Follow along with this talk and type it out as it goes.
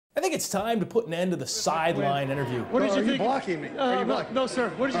think it's time to put an end to the sideline interview. What did you think? Are you blocking me? Are you blocking? No, sir.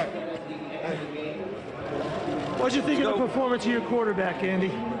 What did you think of the performance of your quarterback, Andy?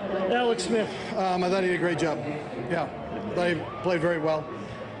 Alex Smith. I thought he did a great job. Yeah, I thought he played very well.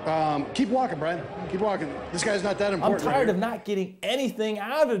 Keep walking, Brian. Keep walking. This guy's not that important. I'm tired of not getting anything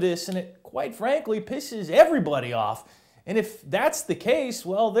out of this, and it, quite frankly, pisses everybody off. And if that's the case,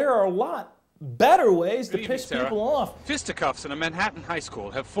 well, there are a lot better ways to piss people off. Fisticuffs in a Manhattan high school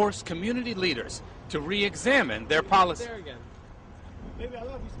have forced community leaders to re-examine their policy. There again. Maybe I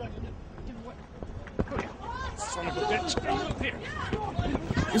love you, Son of a bitch. Here.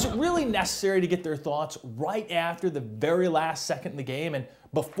 Is it really necessary to get their thoughts right after the very last second in the game and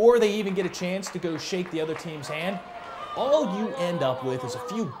before they even get a chance to go shake the other team's hand? All you end up with is a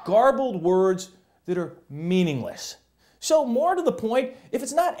few garbled words that are meaningless. So more to the point, if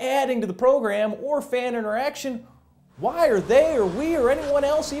it's not adding to the program or fan interaction, why are they or we or anyone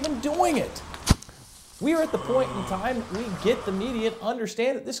else even doing it? We are at the point in time that we get the media to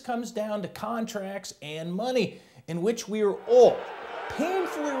understand that this comes down to contracts and money, in which we are all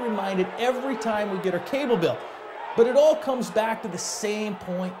painfully reminded every time we get our cable bill. But it all comes back to the same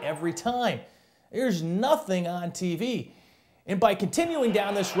point every time. There's nothing on TV. And by continuing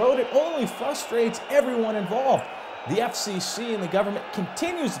down this road, it only frustrates everyone involved. The FCC and the government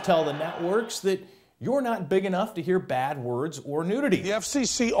continues to tell the networks that you're not big enough to hear bad words or nudity. The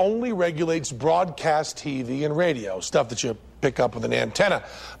FCC only regulates broadcast TV and radio, stuff that you pick up with an antenna.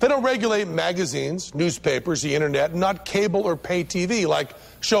 They don't regulate magazines, newspapers, the internet, not cable or pay TV like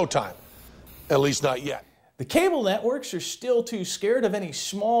Showtime, at least not yet. The cable networks are still too scared of any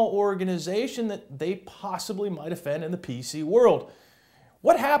small organization that they possibly might offend in the PC world.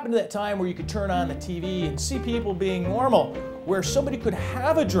 What happened to that time where you could turn on the TV and see people being normal, where somebody could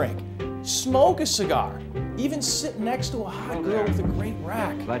have a drink, smoke a cigar, even sit next to a hot girl with a great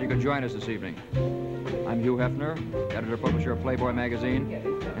rack? Glad you could join us this evening. I'm Hugh Hefner, editor-publisher of Playboy magazine,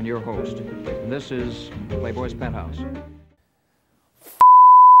 and your host. And this is Playboy's Penthouse.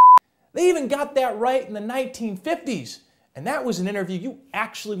 They even got that right in the 1950s, and that was an interview you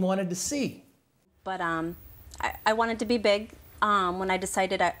actually wanted to see. But I wanted to be big when I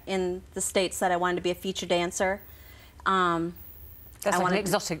decided in the States that I wanted to be a feature dancer. That's like an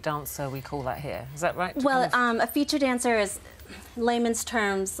exotic dancer, we call that here. Is that right? Well, a feature dancer is, in layman's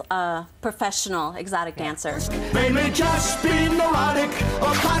terms, a professional exotic dancer. They may just be neurotic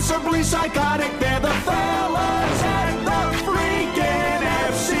or possibly psychotic. They're the fellas